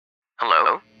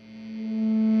Hello?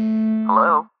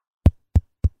 Hello?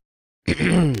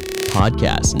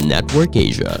 Podcast Network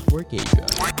Asia.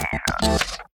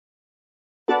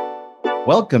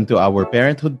 Welcome to our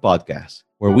Parenthood Podcast,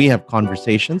 where we have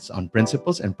conversations on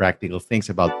principles and practical things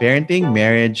about parenting,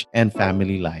 marriage, and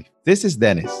family life. This is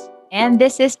Dennis. And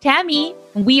this is Thammie.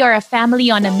 We are a family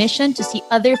on a mission to see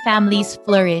other families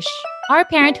flourish. Our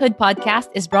Parenthood Podcast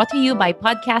is brought to you by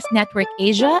Podcast Network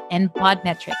Asia and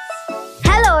Podmetrics.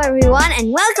 Hello, everyone,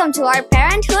 and welcome to our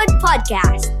Parenthood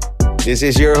Podcast. This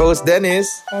is your host, Dennis.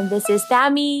 And this is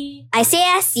Thammie.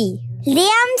 Isaiah C.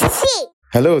 Liam C.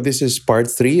 Hello, this is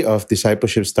part 3 of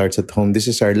Discipleship Starts at Home. This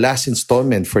is our last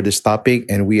installment for this topic,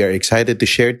 and we are excited to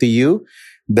share to you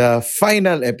the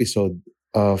final episode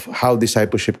of how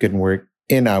discipleship can work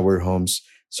in our homes.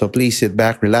 So please sit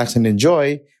back, relax, and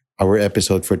enjoy our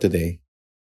episode for today.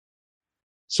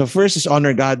 So first is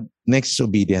honor God, next is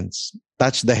obedience.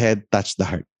 Touch the head, touch the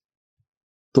heart.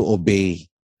 To obey.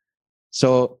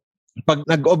 So, pag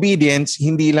nag-obedience,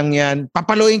 hindi lang yan,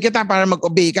 papaluin kita para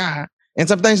mag-obey ka. And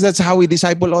sometimes that's how we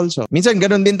disciple also. Minsan,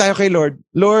 ganun din tayo kay Lord.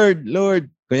 Lord.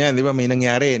 Kanya, di ba, may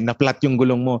nangyari, naplat yung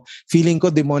gulong mo. Feeling ko,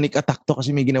 demonic attack to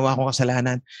kasi may ginawa akong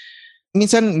kasalanan.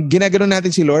 Minsan, ginaganon natin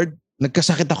si Lord.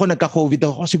 Nagkasakit ako, nagka-COVID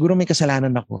ako, siguro may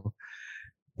kasalanan ako.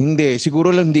 Hindi,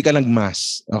 siguro lang hindi ka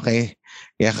nag-mass. Okay?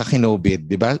 Kaya ka kinobid,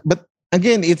 di ba? But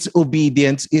again, it's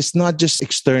obedience. It's not just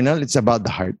external. It's about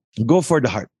the heart. Go for the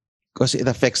heart because it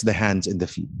affects the hands and the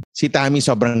feet. Si Thammie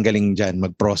sobrang galing dyan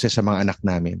mag-process sa mga anak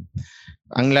namin.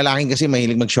 Ang lalaking kasi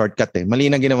mahilig mag-shortcut eh. Mali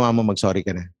na ginawa mo, mag-sorry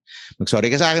ka na. Mag-sorry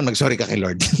ka sa akin, mag-sorry ka kay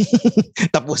Lord.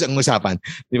 Tapos ang usapan.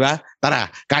 Di ba? Tara,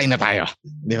 kain na tayo.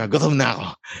 Di ba? Gutom na ako.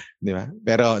 Di ba?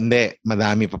 Pero hindi,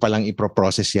 madami pa palang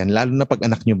i-process yan. Lalo na pag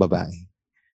anak nyo babae.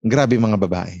 Grabe mga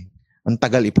babae. Ang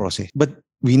tagal i-process. But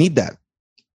we need that.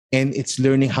 And it's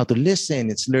learning how to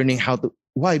listen. It's learning how to...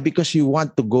 Why? Because you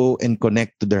want to go and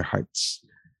connect to their hearts.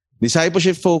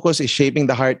 Discipleship focus is shaping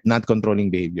the heart, not controlling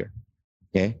behavior.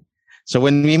 Okay? So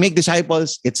when we make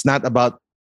disciples, it's not about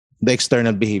the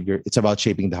external behavior. It's about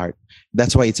shaping the heart.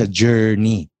 That's why it's a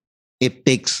journey. It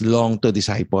takes long to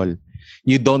disciple.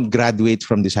 You don't graduate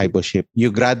from discipleship.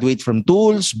 You graduate from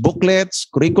tools, booklets,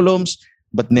 curriculums,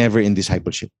 but never in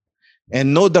discipleship.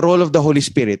 And know the role of the Holy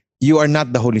Spirit. You are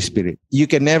not the Holy Spirit. You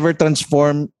can never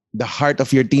transform the heart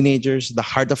of your teenagers, the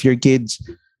heart of your kids.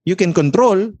 You can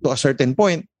control to a certain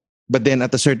point, but then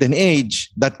at a certain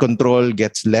age, that control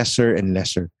gets lesser and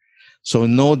lesser. So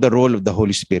know the role of the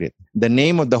Holy Spirit. The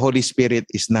name of the Holy Spirit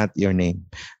is not your name.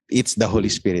 It's the Holy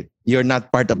Spirit. You're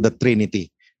not part of the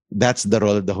Trinity. That's the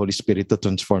role of the Holy Spirit to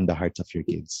transform the hearts of your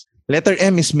kids. Letter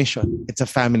M is mission. It's a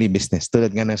family business.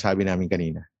 Tulad nga ng sabi namin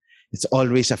kanina. It's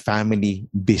always a family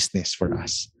business for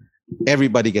us.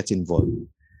 Everybody gets involved.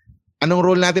 Anong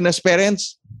role natin as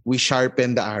parents? We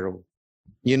sharpen the arrow.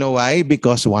 You know why?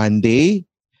 Because one day,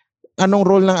 anong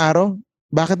role ng arrow?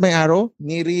 Bakit may arrow?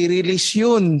 Nire-release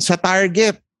yun sa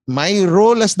target. My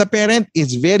role as the parent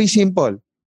is very simple.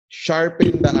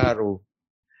 Sharpen the arrow.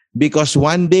 Because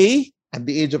one day, at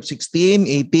the age of 16,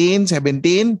 18,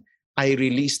 17, I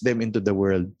release them into the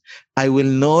world. I will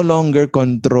no longer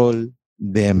control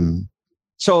them.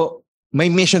 So, may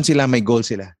mission sila, may goal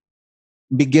sila.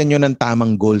 Bigyan nyo ng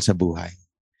tamang goal sa buhay.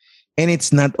 And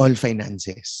it's not all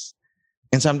finances.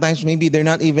 And sometimes maybe they're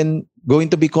not even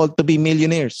going to be called to be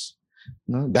millionaires.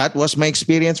 No? That was my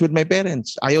experience with my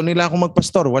parents. Ayaw nila akong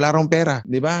magpastor, wala rong pera.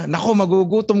 Di ba? Naku,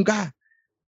 magugutom ka.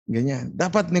 Ganyan.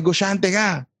 Dapat negosyante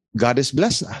ka. God has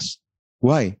blessed us.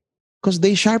 Why? Because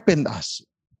they sharpened us.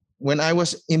 When I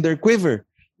was in their quiver,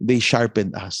 they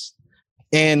sharpened us.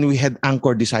 And we had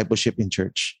anchor discipleship in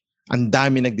church. Ang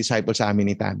dami nag-disciple sa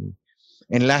amin ni Thammie.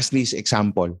 And lastly is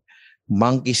example.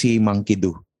 Monkey see, monkey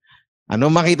do. Ano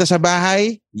makita sa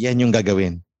bahay, yan yung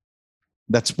gagawin.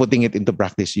 That's putting it into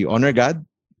practice. You honor God,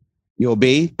 you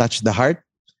obey, touch the heart,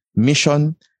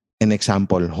 mission, and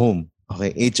example, home.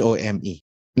 Okay, H-O-M-E.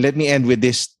 Let me end with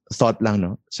this thought lang.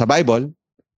 No? Sa Bible,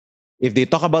 if they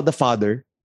talk about the Father,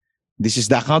 this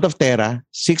is the account of Terah,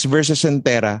 6 verses on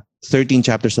Terah, 13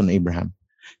 chapters on Abraham.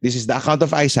 This is the account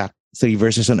of Isaac, 3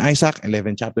 verses on Isaac,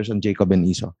 11 chapters on Jacob and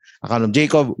Esau. Account of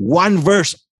Jacob, 1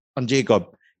 verse on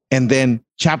Jacob, and then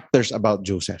chapters about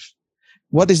Joseph.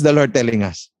 What is the Lord telling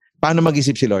us? Paano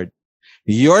mag-isip si Lord?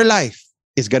 Your life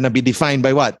is gonna be defined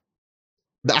by what?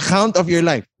 The account of your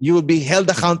life. You will be held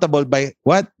accountable by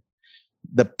what?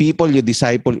 The people you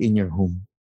disciple in your home.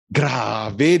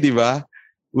 Grabe, di ba?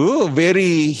 Ooh,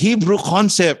 very Hebrew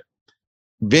concept.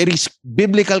 Very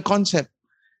biblical concept.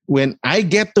 When I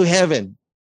get to heaven,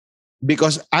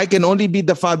 because I can only be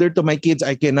the father to my kids,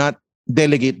 I cannot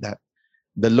delegate that.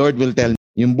 The Lord will tell,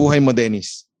 yung buhay mo,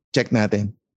 Dennis, check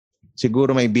natin.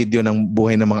 siguro may video ng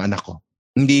buhay ng mga anak ko.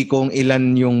 Hindi kung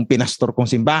ilan yung pinastor kong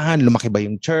simbahan, lumaki ba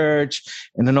yung church,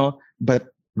 and but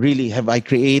really, have I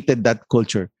created that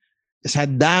culture? Sa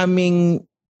daming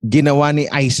ginawa ni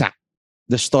Isaac,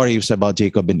 the story was about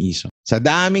Jacob and Esau. Sa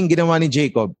daming ginawa ni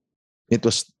Jacob, it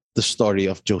was the story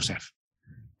of Joseph,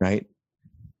 right?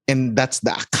 And that's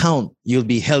the account. You'll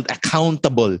be held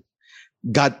accountable.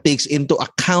 God takes into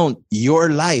account your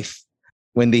life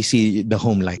when they see the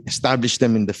home life. Establish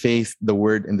them in the faith, the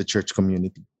word, and the church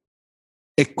community.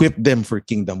 Equip them for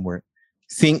kingdom work.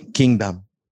 Think kingdom.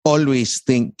 Always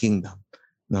think kingdom.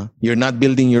 No? You're not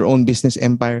building your own business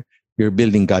empire. You're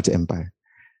building God's empire.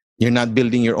 You're not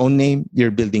building your own name.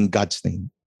 You're building God's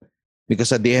name.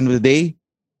 Because at the end of the day,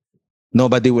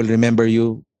 nobody will remember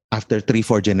you after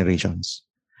 3-4 generations.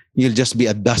 You'll just be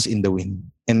a dust in the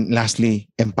wind. And lastly,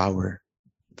 empower.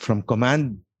 From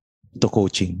command to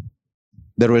coaching.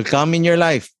 There will come in your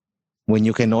life when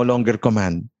you can no longer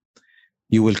command,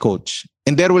 you will coach.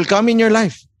 And there will come in your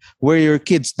life where your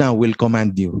kids now will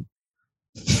command you.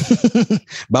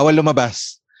 Bawal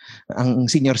lumabas ang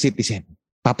senior citizen.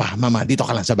 Papa, mama, dito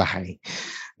ka lang sa bahay.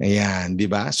 Ayan, di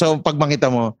ba? So pag makita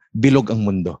mo, bilog ang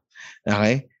mundo.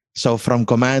 Okay? So from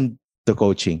command to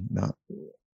coaching. No?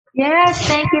 Yes,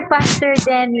 thank you, Pastor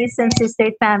Dennis and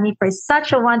Sister Thammie, for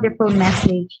such a wonderful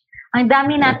message. Ang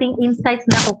dami nating insights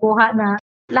na kukuha na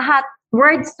lahat,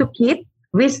 words to keep,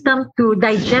 wisdom to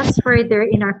digest further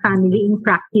in our family, in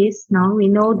practice. No?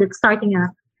 We know that starting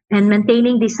and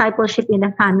maintaining discipleship in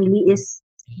a family is,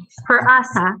 for us,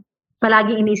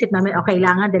 palagi inisip namin,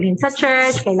 kailangan dalhin sa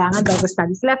church, kailangan Bible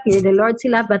study sila, fear the Lord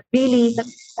sila, but really,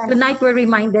 tonight we're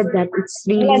reminded that it's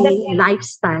really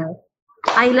lifestyle.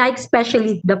 I like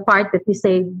especially the part that you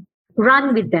say,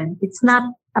 run with them. It's not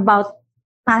about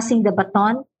passing the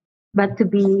baton, but to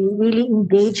be really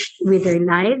engaged with their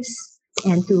lives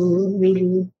and to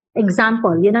really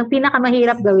example. Yun ang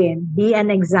pinakamahirap gawin. Be an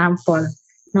example.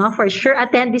 No, for sure,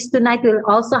 attend this tonight. We'll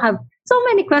also have so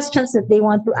many questions that they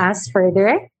want to ask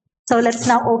further. So let's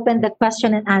now open the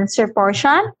question and answer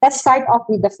portion. Let's start off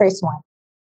with the first one.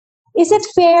 Is it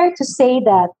fair to say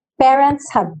that parents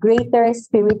have greater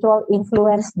spiritual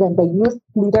influence than the youth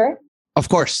leader? Of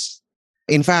course.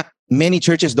 In fact, many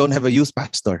churches don't have a youth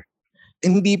pastor.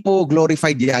 Hindi po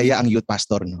glorified yaya ang youth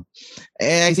pastor. No?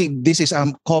 I think this is a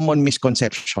common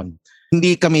misconception.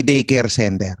 Hindi kami daycare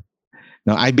center.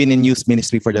 No, I've been in youth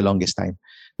ministry for the longest time.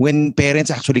 When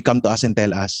parents actually come to us and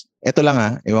tell us, eto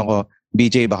lang ewan ko,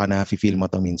 BJ, baka na-feel mo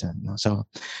to minsan. No? So,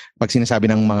 pag sinasabi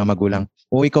ng mga magulang,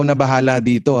 ikaw na bahala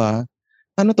dito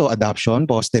ano to, adoption,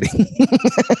 fostering?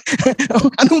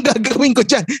 Anong gagawin ko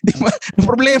dyan? Di ba?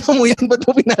 Problema mo yan, ba't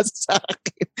mo pinasa sa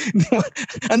akin? Di ba?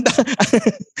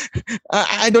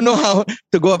 I don't know how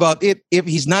to go about it if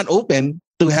he's not open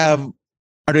to have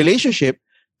a relationship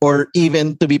or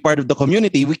even to be part of the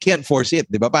community. We can't force it.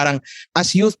 Di ba? Parang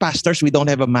as youth pastors, we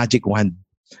don't have a magic wand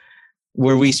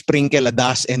where we sprinkle a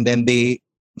dust and then they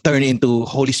turn into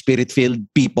Holy Spirit-filled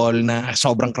people na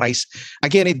sobrang Christ.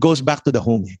 Again, it goes back to the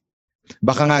home.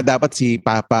 Baka nga dapat si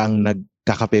Papa ang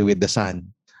nagkakape with the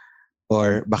son.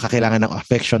 Or baka kailangan ng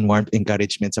affection, warmth,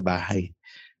 encouragement sa bahay.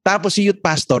 Tapos si youth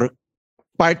pastor,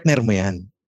 partner mo yan.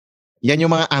 Yan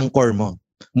yung mga anchor mo.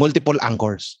 Multiple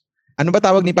anchors. Ano ba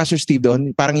tawag ni Pastor Steve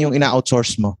doon? Parang yung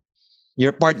ina-outsource mo.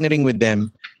 You're partnering with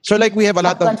them. So like we have a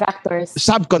lot of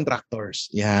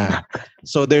subcontractors. Yeah.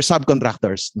 So they're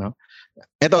subcontractors, no?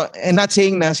 Ito, and not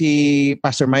saying na si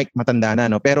Pastor Mike matanda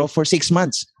na, no? Pero for 6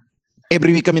 months,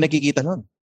 every week kami nakikita nun.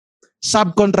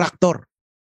 Subcontractor.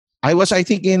 I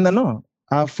think, in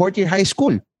fourth year high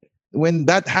school when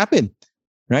that happened,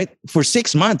 right? For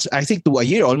 6 months, I think to a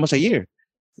year, almost a year,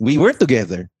 we were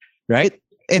together, right?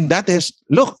 And that is,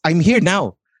 look, I'm here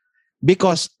now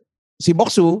because si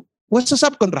Boksu was a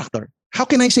subcontractor. How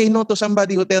can I say no to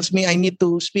somebody who tells me I need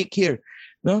to speak here?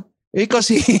 No? Because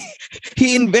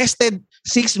he invested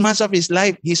 6 months of his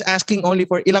life. He's asking only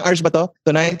for ilang hours ba to?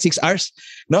 Tonight, 6 hours?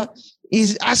 No?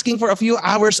 He's asking for a few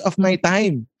hours of my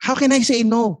time. How can I say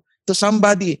no to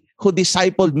somebody who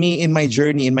discipled me in my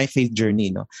journey, in my faith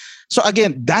journey? No? So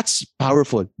again, that's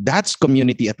powerful. That's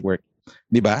community at work.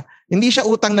 Diba? Hindi siya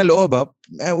utang na loob.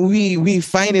 We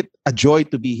find it a joy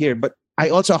to be here. But I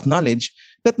also acknowledge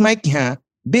that Mike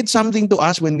did something to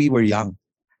us when we were young.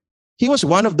 He was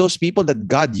one of those people that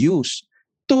God used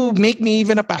to make me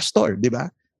even a pastor,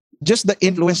 diba? Just the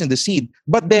influence and the seed.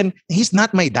 But then, he's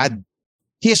not my dad.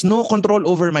 He has no control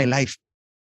over my life.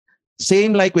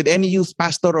 Same like with any youth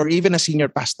pastor or even a senior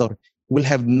pastor, will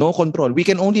have no control. We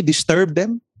can only disturb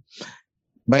them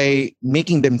by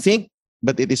making them think,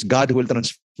 but it is God who will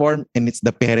transform, and it's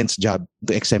the parents' job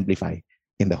to exemplify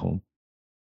in the home.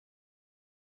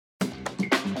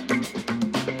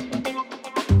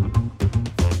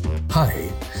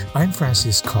 I'm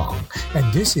Francis Kong,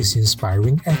 and this is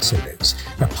Inspiring Excellence,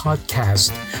 a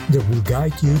podcast that will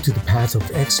guide you to the path of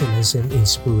excellence and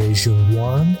inspiration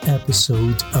one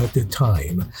episode at a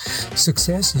time.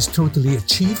 Success is totally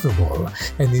achievable,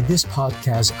 and in this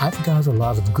podcast, I've got a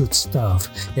lot of good stuff,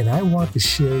 and I want to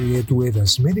share it with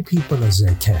as many people as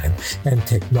I can, and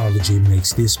technology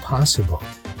makes this possible.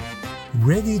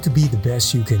 Ready to be the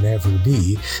best you can ever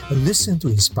be? Listen to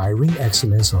Inspiring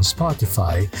Excellence on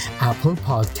Spotify, Apple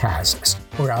Podcasts,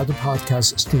 or other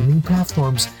podcast streaming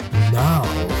platforms now.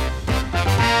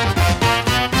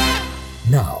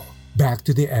 Now, back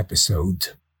to the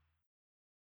episode.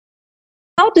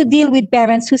 How to deal with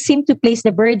parents who seem to place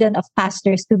the burden of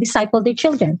pastors to disciple their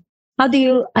children? How do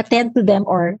you attend to them,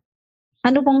 or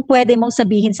ano pong pwede mong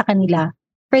sabihin sa kanila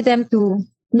for them to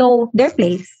know their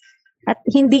place at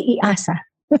hindi iasa?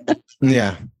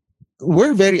 Yeah.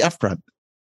 We're very upfront.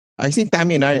 I think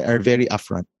Thammie and I are very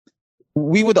upfront.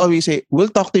 We would always say,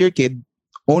 we'll talk to your kid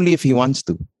only if he wants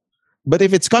to. But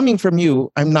if it's coming from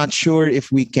you, I'm not sure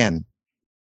if we can.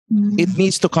 It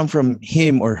needs to come from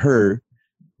him or her.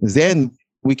 Then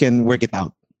we can work it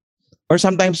out. Or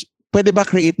sometimes, pwede ba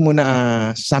create mo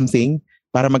na something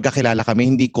para magkakilala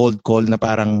kami? Hindi cold call na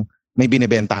parang may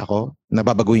binibenta ako, na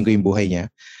babaguhin ko yung buhay niya.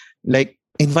 Like,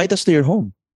 invite us to your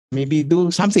home. Maybe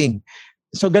do something.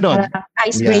 So, ganon.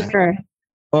 Icebreaker.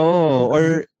 Yeah. Oh,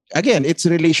 or again, it's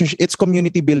relationship, it's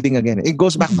community building again. It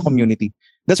goes back to community.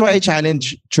 That's why I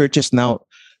challenge churches now.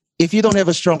 If you don't have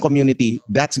a strong community,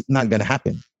 that's not gonna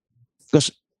happen.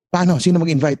 Because, paano? Sino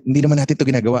mag-invite? Hindi naman natin ito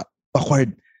ginagawa.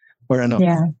 Awkward. Or ano.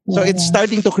 Yeah. So, it's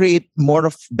starting to create more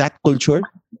of that culture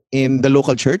in the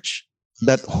local church.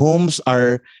 That homes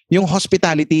are, yung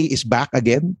hospitality is back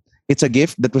again. It's a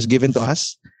gift that was given to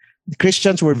us.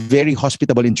 Christians were very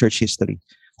hospitable in church history.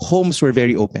 Homes were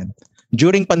very open.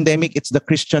 During pandemic, it's the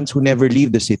Christians who never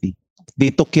leave the city.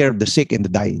 They took care of the sick and the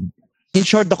dying. In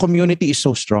short, the community is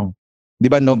so strong.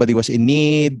 Diba? Nobody was in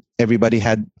need. Everybody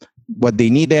had what they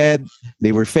needed.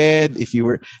 They were fed. If you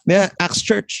were... Acts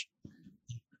Church.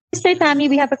 Mr. Thammie,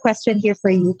 we have a question here for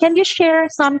you. Can you share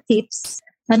some tips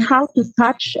on how to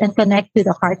touch and connect to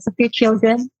the hearts of your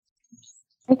children?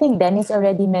 I think Dennis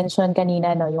already mentioned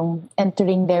kanina, no, yung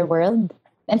entering their world.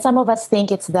 And some of us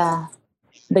think it's the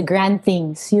grand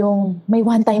things, yung may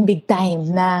one-time,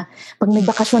 big-time na pag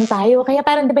nagbakasyon tayo. Kaya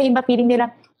parang diba yung feeling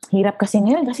nila, hirap kasi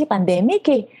ngayon kasi pandemic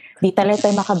eh. Di talaga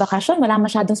tayo makabakasyon, wala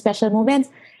masyadong special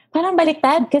moments. Parang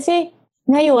baliktad kasi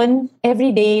ngayon,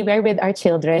 every day, we're with our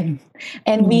children.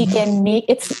 And we can make,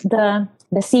 it's the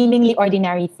seemingly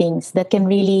ordinary things that can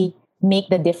really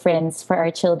make the difference for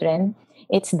our children.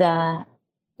 It's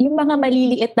yung mga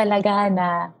maliliit talaga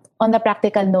na on the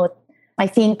practical note, I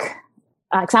think,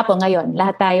 example ngayon,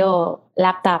 lahat tayo,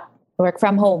 laptop, work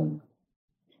from home.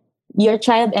 Your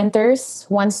child enters,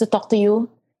 wants to talk to you.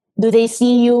 Do they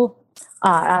see you?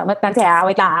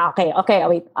 Wait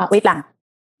lang.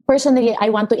 Personally, I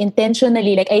want to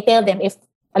intentionally, like I tell them, if,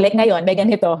 like ngayon, may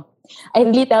ganito, I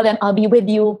really tell them, I'll be with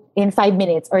you in 5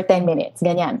 minutes or 10 minutes,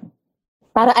 ganyan.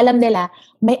 Para alam nila,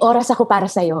 may oras ako para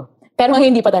sa'yo. Pero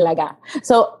hindi pa talaga.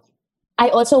 So,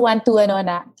 I also want to,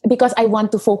 because I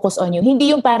want to focus on you. Hindi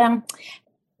yung parang,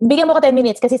 bigyan mo ko 10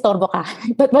 minutes kasi storbo ka.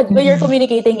 But what you're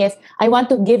communicating is, I want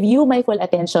to give you my full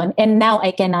attention and now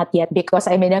I cannot yet because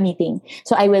I'm in a meeting.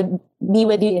 So, I will be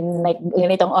with you in like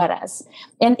ganitong oras.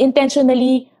 And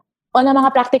intentionally, on a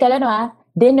mga practical,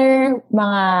 dinner,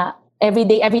 mga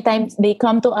everyday, every time they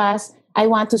come to us, I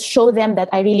want to show them that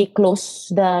I really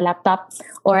close the laptop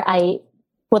or I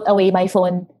put away my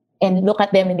phone and look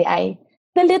at them in the eye.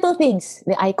 The little things,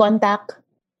 the eye contact,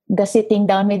 the sitting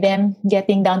down with them,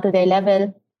 getting down to their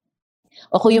level.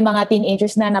 O kung yung mga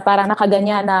teenagers na parang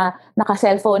nakaganyan, na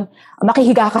naka-cellphone,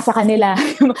 makihiga ka sa kanila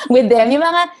with them. Yung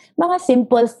mga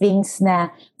simple things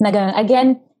na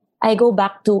again, I go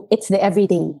back to, it's the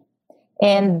everyday.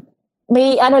 And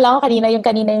may lang ako kanina yung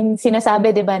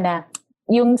sinasabi, di ba, na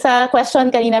yung sa question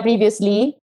kanina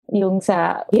previously, yung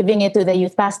sa giving it to the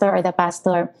youth pastor or the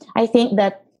pastor, I think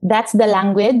that's the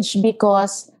language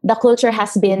because the culture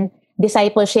has been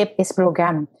discipleship is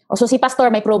program. So si pastor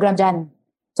may program dyan.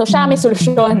 So siya may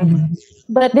solusyon.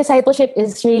 But discipleship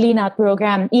is really not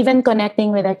program. Even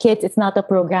connecting with our kids, it's not a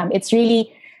program. It's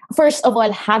really, first of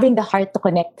all, having the heart to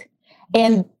connect.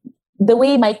 And the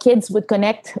way my kids would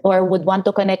connect or would want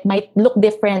to connect might look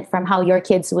different from how your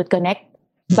kids would connect.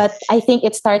 But I think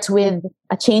it starts with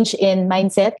a change in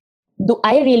mindset. Do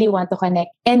I really want to connect?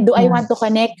 And do I want to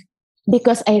connect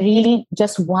because I really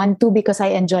just want to because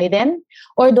I enjoy them?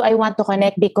 Or do I want to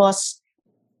connect because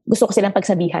gusto ko silang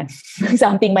pagsabihan?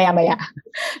 Something maya-maya.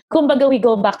 Kumbaga, we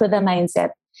go back to the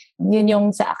mindset. Yun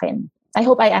yung sa akin. I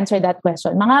hope I answered that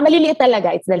question. Mga maliliit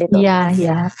talaga, it's the little.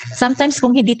 Yeah. Sometimes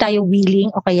kung hindi tayo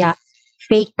willing o kaya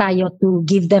fake tayo to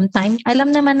give them time,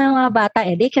 alam naman ng mga bata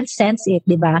they can sense it,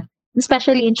 di ba?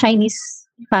 Especially in Chinese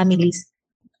families.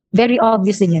 Very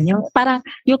obvious din yun. Yung, parang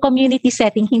yung community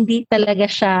setting, hindi talaga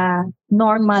siya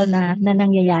normal na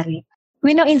nangyayari.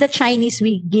 We know in the Chinese,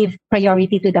 we give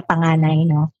priority to the panganay,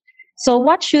 no? So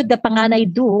what should the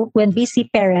panganay do when busy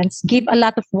parents give a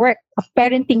lot of work of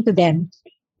parenting to them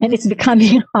and it's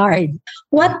becoming hard?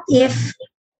 What if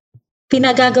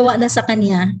pinagagawa na sa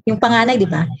kanya yung panganay, di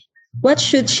ba? What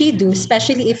should she do,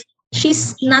 especially if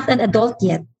she's not an adult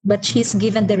yet, but she's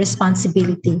given the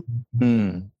responsibility?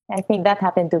 I think that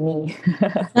happened to me.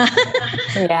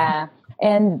 Yeah.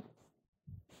 And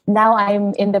now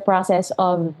I'm in the process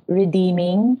of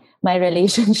redeeming my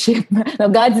relationship. No,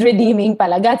 God's redeeming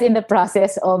pala. God's in the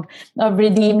process of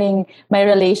redeeming my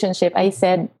relationship. I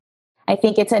said, I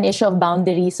think it's an issue of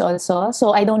boundaries also.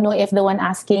 So I don't know if the one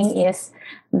asking is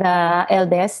the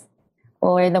eldest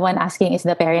or the one asking is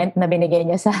the parent na binigay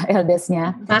niya sa eldest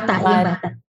niya.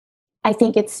 Bata. I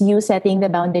think it's you setting the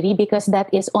boundary because that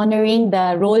is honoring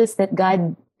the roles that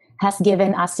God has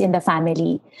given us in the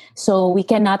family. So we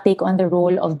cannot take on the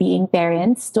role of being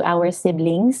parents to our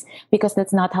siblings because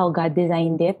that's not how God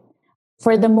designed it.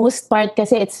 For the most part,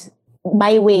 kasi it's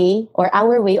my way or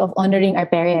our way of honoring our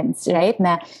parents, right?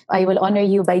 Na I will honor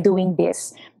you by doing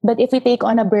this. But if we take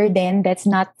on a burden that's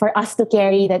not for us to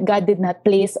carry, that God did not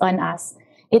place on us,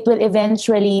 it will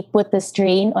eventually put the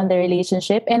strain on the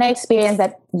relationship. And I experienced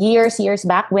that years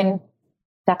back when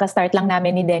kaka-start lang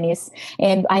namin ni Dennis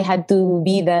and I had to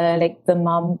be the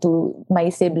mom to my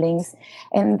siblings.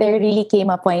 And there really came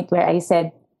a point where I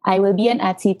said, I will be an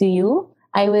atsi to you,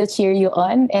 I will cheer you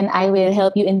on, and I will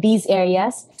help you in these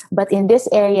areas. But in this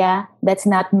area, that's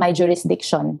not my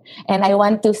jurisdiction. And I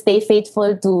want to stay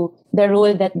faithful to the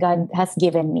role that God has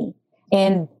given me.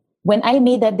 And when I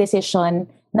made that decision,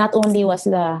 not only was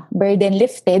the burden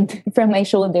lifted from my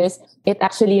shoulders, it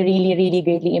actually really, really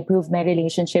greatly improved my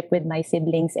relationship with my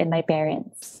siblings and my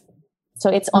parents. So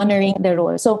it's honoring the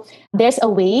role. So there's a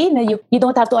way na you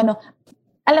don't have to, alam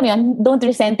mo yun, don't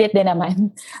resent it din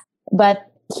naman. But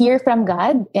hear from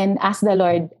God and ask the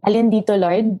Lord, alin dito,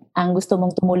 Lord, ang gusto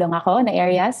mong tumulong ako na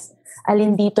areas?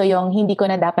 Alin dito yung hindi ko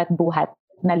na dapat buhat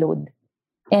na load?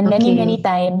 And many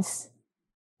times,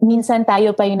 minsan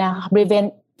tayo pa yung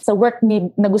nakaka-prevent sa work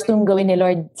na gustong gawin ni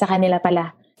Lord sa kanila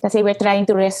pala. Kasi we're trying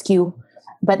to rescue,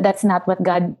 but that's not what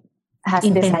God has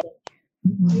decided.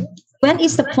 When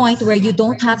is the point where you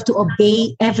don't have to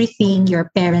obey everything your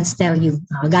parents tell you?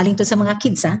 Galing to sa mga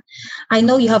kids, ha? I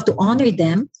know you have to honor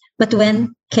them, but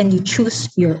when can you choose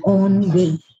your own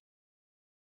way?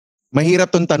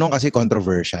 Mahirap tong tanong kasi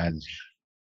controversial.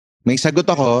 May sagot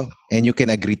ako and you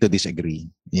can agree to disagree.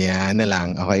 Yan na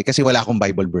lang. Okay? Kasi wala akong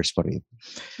Bible verse for it.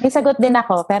 May sagot din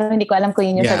ako pero hindi ko alam kung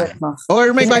yun yung sagot mo. Or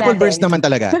may Bible verse naman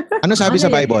talaga. Ano sabi sa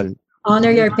Bible?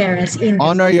 Honor your parents.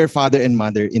 Honor your father and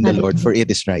mother in the Lord, for it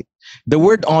is right. The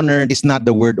word honor is not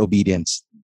the word obedience.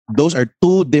 Those are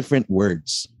two different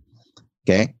words.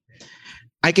 Okay?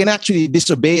 I can actually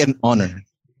disobey and honor.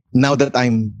 Now that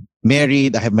I'm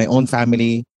married, I have my own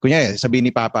family. Kunyari, sabi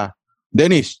ni Papa,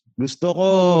 Dennis, gusto ko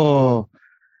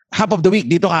half of the week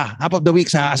dito ka. Half of the week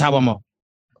sa asawa mo.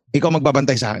 Ikaw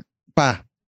magbabantay sa akin. Pa,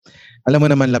 alam mo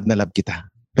naman love na love kita.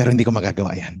 Pero hindi ko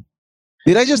magagawa yan.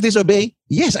 Did I just disobey?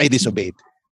 Yes, I disobeyed.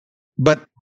 But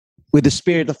with the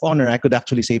spirit of honor, I could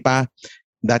actually say, Pa,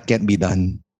 that can't be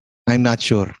done. I'm not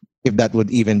sure if that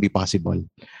would even be possible.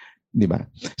 Diba?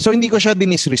 So hindi ko siya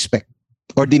dinisrespect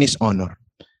or dishonor.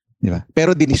 Diba?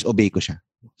 Pero dinisobey ko siya.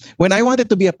 When I wanted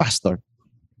to be a pastor,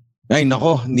 ay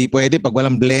nako, hindi pwede pag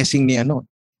walang blessing ni ano.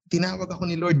 Tinawag ako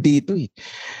ni Lord dito eh.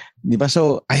 Diba?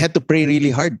 So I had to pray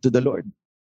really hard to the Lord.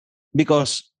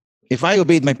 Because if I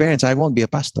obeyed my parents, I won't be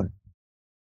a pastor.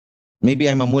 Maybe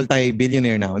I'm a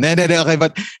multi-billionaire now. Okay,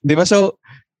 but diba? So,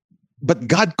 but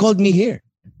God called me here.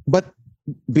 But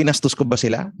binastos ko ba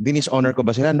sila? Dishonor ko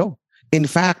ba sila? No. In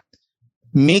fact,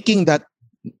 making that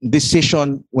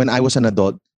decision when I was an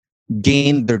adult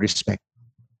gained the respect.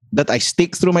 That I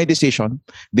stick through my decision,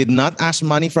 did not ask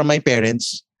money from my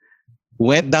parents,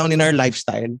 went down in our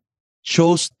lifestyle,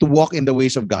 chose to walk in the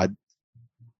ways of God.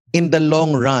 In the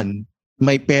long run,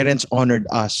 my parents honored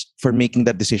us for making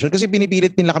that decision. Kasi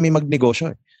pinipilit nila kami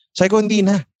magnegosyo. Sabi ko, hindi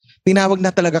na. Tinawag na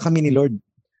talaga kami ni Lord.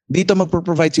 Dito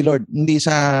magpro-provide si Lord, hindi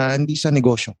sa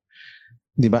negosyo.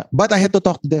 Diba? But I had to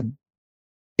talk to them.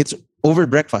 It's over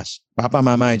breakfast. Papa,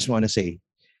 Mama, I just want to say,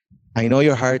 I know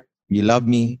your heart. You love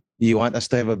me. You want us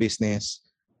to have a business.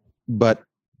 But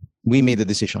we made a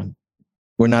decision.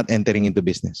 We're not entering into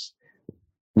business.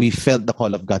 we felt the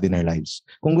call of God in our lives.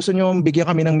 Kung gusto nyo bigyan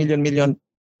kami ng milyon-milyon,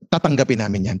 tatanggapin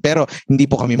namin yan. Pero hindi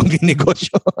po kami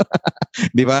mag-negosyo.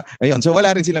 Di ba? Ayun. So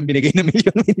wala rin silang binigay na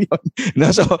milyon-milyon.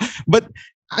 No? So, but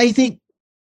I think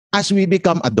as we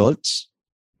become adults,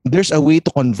 there's a way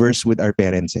to converse with our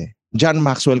parents. John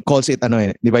Maxwell calls it,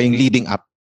 di ba, yung leading up.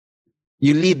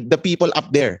 You lead the people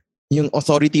up there, yung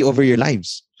authority over your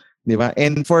lives. Di ba?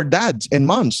 And for dads and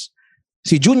moms,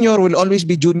 si Junior will always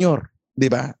be Junior. Di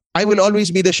ba? I will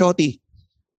always be the shorty.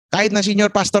 Kahit na senior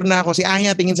pastor na ako, si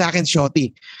Anya tingin sa akin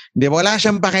shorty. Di ba? Wala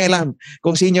siyang pakialam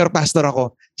kung senior pastor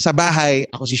ako. Sa bahay,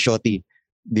 ako si shorty.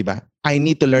 Di ba? I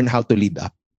need to learn how to lead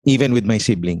up, even with my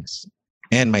siblings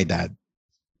and my dad.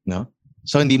 No?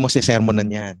 So hindi mo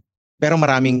sisermonan yan. Pero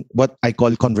maraming what I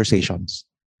call conversations.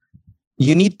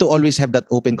 You need to always have that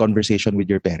open conversation with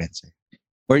your parents.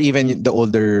 Or even the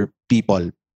older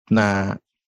people na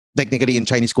technically in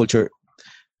Chinese culture,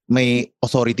 may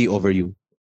authority over you.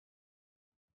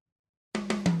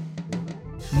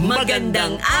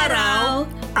 Magandang araw!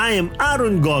 I am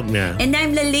Arun Gogna. And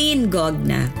I'm Lalaine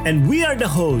Gogna. And we are the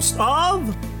host of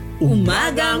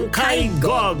Umagang Kay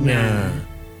Gogna.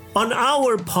 On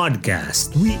our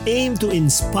podcast, we aim to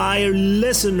inspire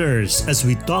listeners as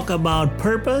we talk about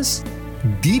purpose,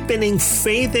 deepening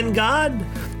faith in God,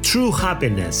 true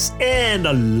happiness, and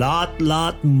a lot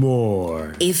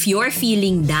more. If you're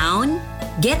feeling down,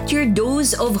 get your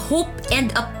dose of hope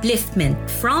and upliftment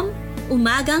from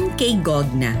Umagang Kay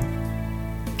Gogna.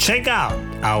 Check out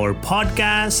our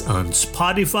podcast on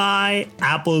Spotify,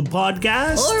 Apple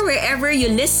Podcasts, or wherever you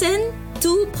listen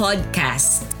to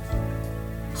podcasts.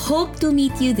 Hope to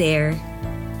meet you there.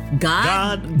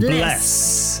 God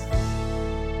bless.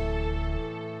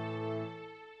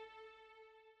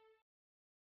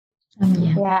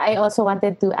 Yeah, I also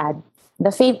wanted to add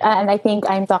the faith, and I think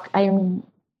I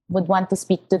would want to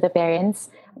speak to the parents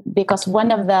because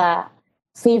one of the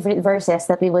favorite verses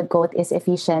that we would quote is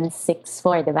Ephesians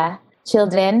 6:4, diba?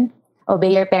 Children,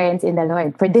 obey your parents in the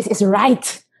Lord, for this is right.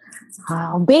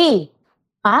 Obey.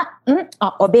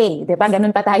 Obey. Diba?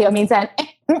 Ganun pa tayo minsan.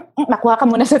 Makuha ka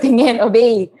muna sa tingin.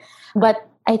 Obey. But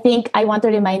I think I want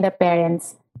to remind the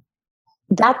parents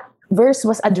that verse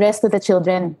was addressed to the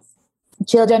children.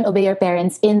 Children, obey your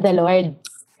parents in the Lord.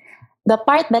 The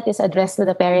part that is addressed to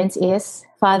the parents is,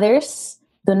 fathers,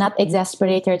 do not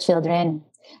exasperate your children.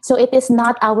 So it is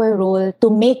not our role to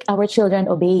make our children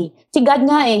obey. Si God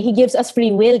nga He gives us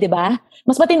free will, di ba?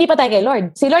 Mas matindi pa tayo kay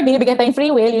Lord. Si Lord, binibigyan tayong free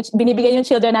will, binibigyan yung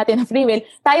children natin ng free will.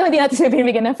 Tayo, hindi natin sila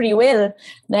binibigyan ng free will.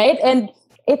 Right? And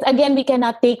again, we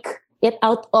cannot take it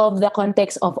out of the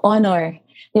context of honor.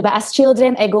 Di ba? As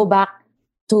children, I go back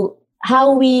to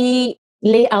how we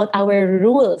lay out our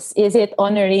rules. Is it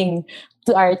honoring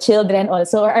to our children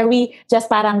also? Or are we just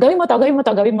parang, gawin mo to, gawin mo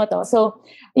to, gawin mo to? So,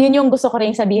 yun yung gusto ko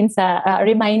rin sabihin sa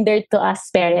reminder to us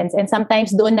parents. And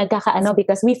sometimes doon nagkakaano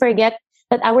because we forget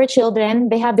that our children,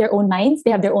 they have their own minds,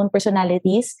 they have their own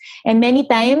personalities. And many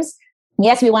times,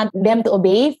 yes, we want them to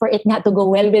obey for it not to go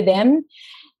well with them.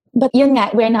 But yun nga,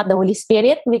 we're not the Holy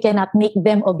Spirit. We cannot make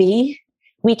them obey.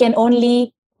 We can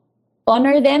only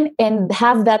honor them and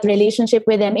have that relationship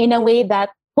with them in a way that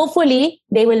hopefully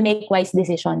they will make wise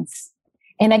decisions.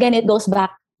 And again, it goes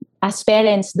back, as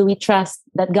parents, do we trust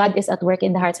that God is at work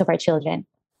in the hearts of our children?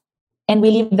 And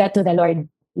we leave that to the Lord.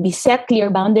 We set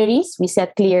clear boundaries. We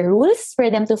set clear rules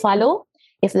for them to follow.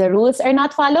 If the rules are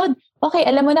not followed, okay,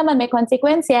 alam mo naman, may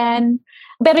consequence yan.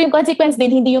 Pero yung consequence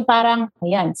din, hindi yung parang,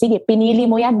 ayan, sige, pinili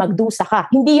mo yan, magdusa ka.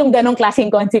 Hindi yung ganong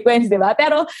klaseng consequence, di ba?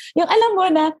 Pero yung alam mo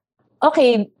na,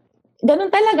 okay, ganun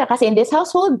talaga kasi in this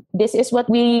household, this is what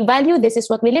we value, this is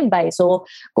what we live by. So,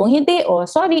 kung hindi,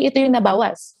 sorry, ito yung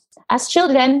nabawas. As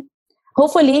children,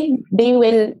 hopefully, they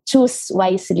will choose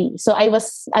wisely. So, I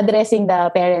was addressing the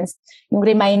parents, yung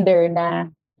reminder na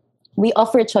we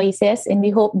offer choices and we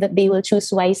hope that they will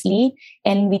choose wisely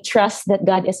and we trust that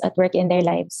God is at work in their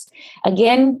lives.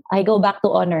 Again, I go back to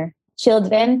honor.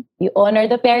 Children, you honor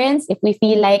the parents. If we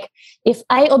feel like, if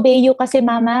I obey you kasi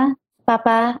mama,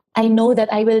 papa, I know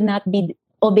that I will not be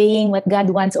obeying what God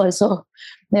wants also.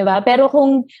 Diba? Pero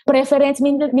kung preference,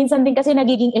 minsan din kasi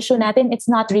nagiging issue natin, it's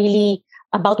not really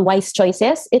about wise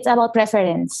choices. It's about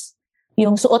preference.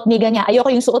 Yung suot ni ganyan,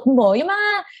 ayoko yung suot mo. Yung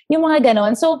mga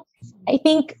ganon. So, I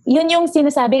think yun yung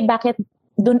sinasabi bakit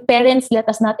parents let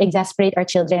us not exasperate our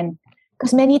children.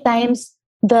 Because many times,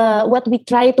 what we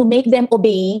try to make them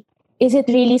obey, is it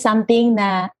really something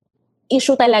na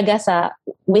issue talaga sa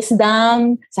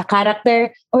wisdom, sa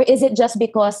character, or is it just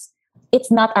because it's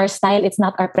not our style, it's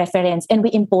not our preference, and we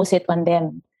impose it on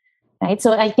them? Right?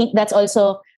 So I think that's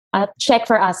also a check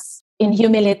for us in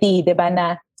humility, diba,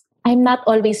 na I'm not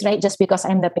always right just because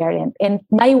I'm the parent. And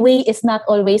my way is not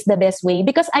always the best way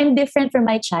because I'm different from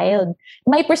my child.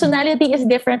 My personality is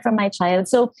different from my child.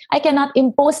 So I cannot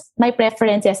impose my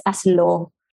preferences as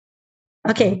law.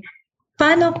 Okay.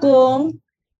 Paano kung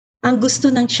ang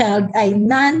gusto ng child ay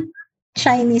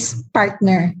non-Chinese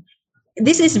partner?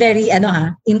 This is very,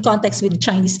 in context with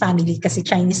Chinese family kasi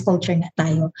Chinese culture na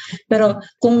tayo. Pero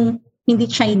kung hindi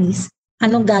Chinese,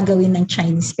 anong gagawin ng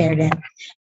Chinese parent?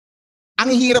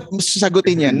 Ang hirap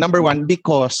sagutin yan. Number one,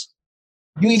 because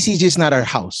UECG is not our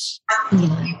house.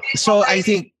 Yeah. So I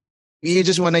think you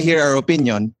just want to hear our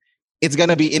opinion. It's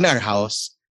gonna be in our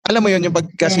house. Alam mo yun, yung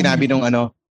pagka sinabi nung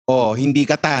hindi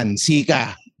ka tan, si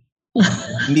ka.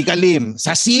 Hindi ka lim,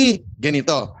 sa si,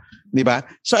 ganito. Diba?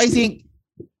 So I think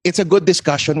it's a good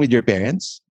discussion with your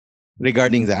parents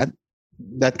regarding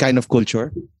that kind of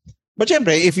culture. But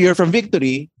syempre, if you're from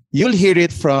Victory, you'll hear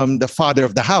it from the father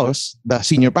of the house, the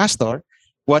senior pastor,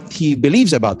 what he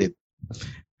believes about it.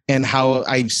 And how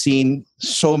I've seen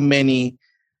so many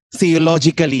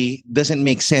theologically doesn't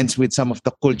make sense with some of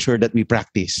the culture that we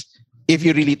practice. If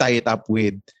you really tie it up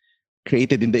with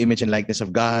created in the image and likeness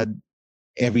of God,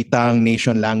 every tongue,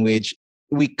 nation, language,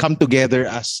 we come together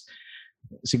as,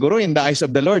 siguro in the eyes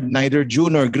of the Lord, neither Jew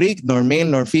nor Greek, nor male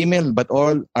nor female, but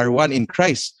all are one in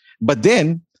Christ. But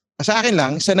then, sa akin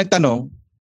lang, sa nagtanong,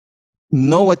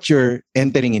 know what you're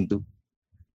entering into.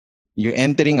 You're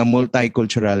entering a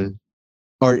multicultural,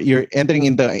 or you're entering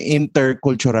into an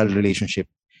intercultural relationship.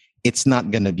 It's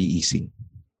not gonna be easy.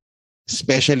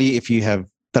 Especially if you have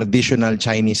traditional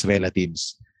Chinese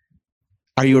relatives.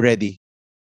 Are you ready?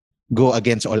 Go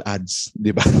against all odds,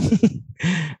 di ba?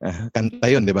 Kanta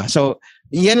yun, di ba? So,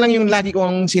 yan lang yung lagi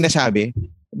kong sinasabi.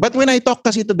 But when I talk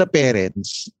kasi to the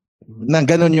parents, na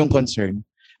ganun yung concern,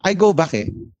 I go back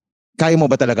kaya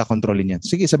mo ba talaga kontrolin yan?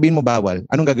 Sige, sabihin mo bawal.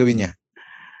 Anong gagawin niya?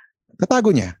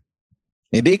 Tatago niya.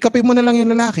 Di ikapin mo na lang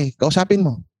yung lalaki. Kausapin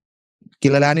mo.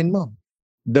 Kilalanin mo.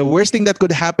 The worst thing that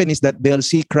could happen is that they'll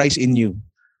see Christ in you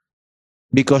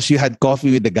because you had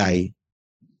coffee with the guy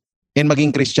and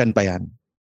maging Christian pa yan.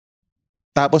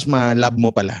 Tapos ma-love mo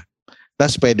pala.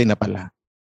 Tapos pwede na pala.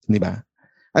 Di ba?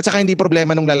 At saka hindi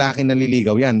problema ng lalaki na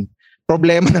naliligaw yan.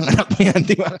 Problema ng anak mo yan,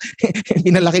 di ba?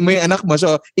 Pinalaki mo yung anak mo.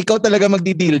 So, ikaw talaga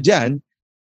magdi-deal dyan.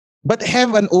 But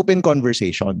have an open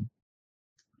conversation.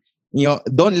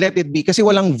 Don't let it be, kasi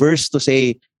walang verse to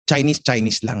say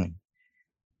Chinese lang.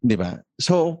 Di ba?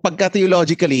 So, pagka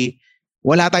theologically,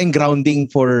 wala tayong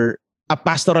grounding for a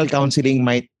pastoral counseling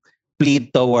might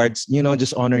plead towards,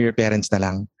 just honor your parents na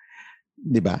lang.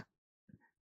 Di ba?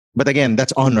 But again,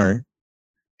 that's honor.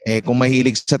 Kung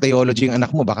mahilig sa theology yung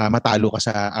anak mo, baka matalo ka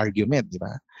sa argument, di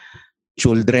ba?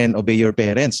 Children, obey your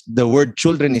parents. The word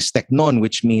children is teknon,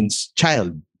 which means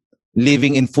child,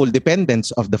 living in full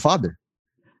dependence of the father.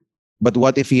 But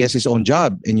what if he has his own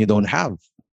job and you don't have?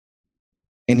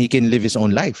 And he can live his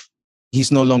own life. He's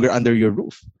no longer under your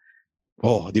roof.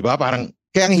 Oh, di ba? Parang,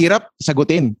 kaya ang hirap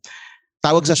sagutin.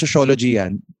 Tawag sa sociology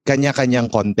yan,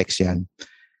 kanya-kanyang context yan.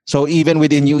 So even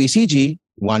within UECG,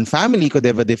 one family could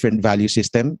have a different value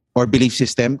system or belief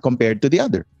system compared to the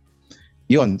other.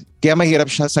 Yun. Kaya mahirap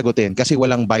siya sagutin kasi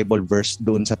walang Bible verse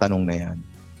doon sa tanong na yan.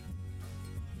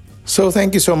 So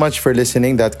thank you so much for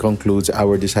listening. That concludes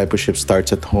our Discipleship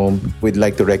Starts at Home. We'd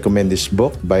like to recommend this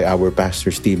book by our pastor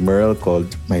Steve Merle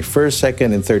called My First,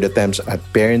 Second, and Third Attempts at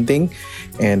Parenting.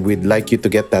 And we'd like you to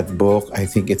get that book. I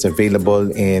think it's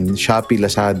available in Shopee,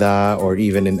 Lazada, or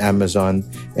even in Amazon.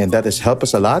 And that has helped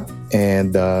us a lot.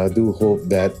 And do hope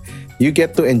that you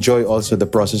get to enjoy also the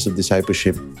process of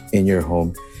discipleship in your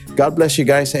home. God bless you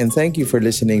guys, and thank you for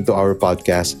listening to our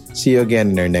podcast. See you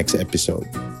again in our next episode.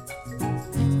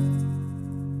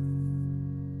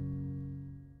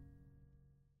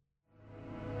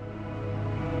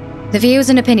 The views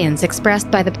and opinions expressed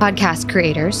by the podcast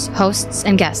creators, hosts,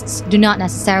 and guests do not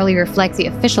necessarily reflect the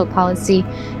official policy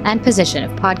and position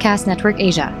of Podcast Network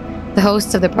Asia, the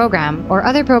hosts of the program, or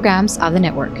other programs of the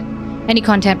network. Any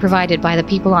content provided by the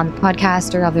people on the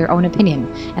podcast are of their own opinion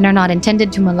and are not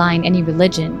intended to malign any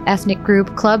religion, ethnic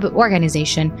group, club,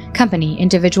 organization, company,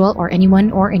 individual, or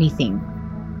anyone or anything.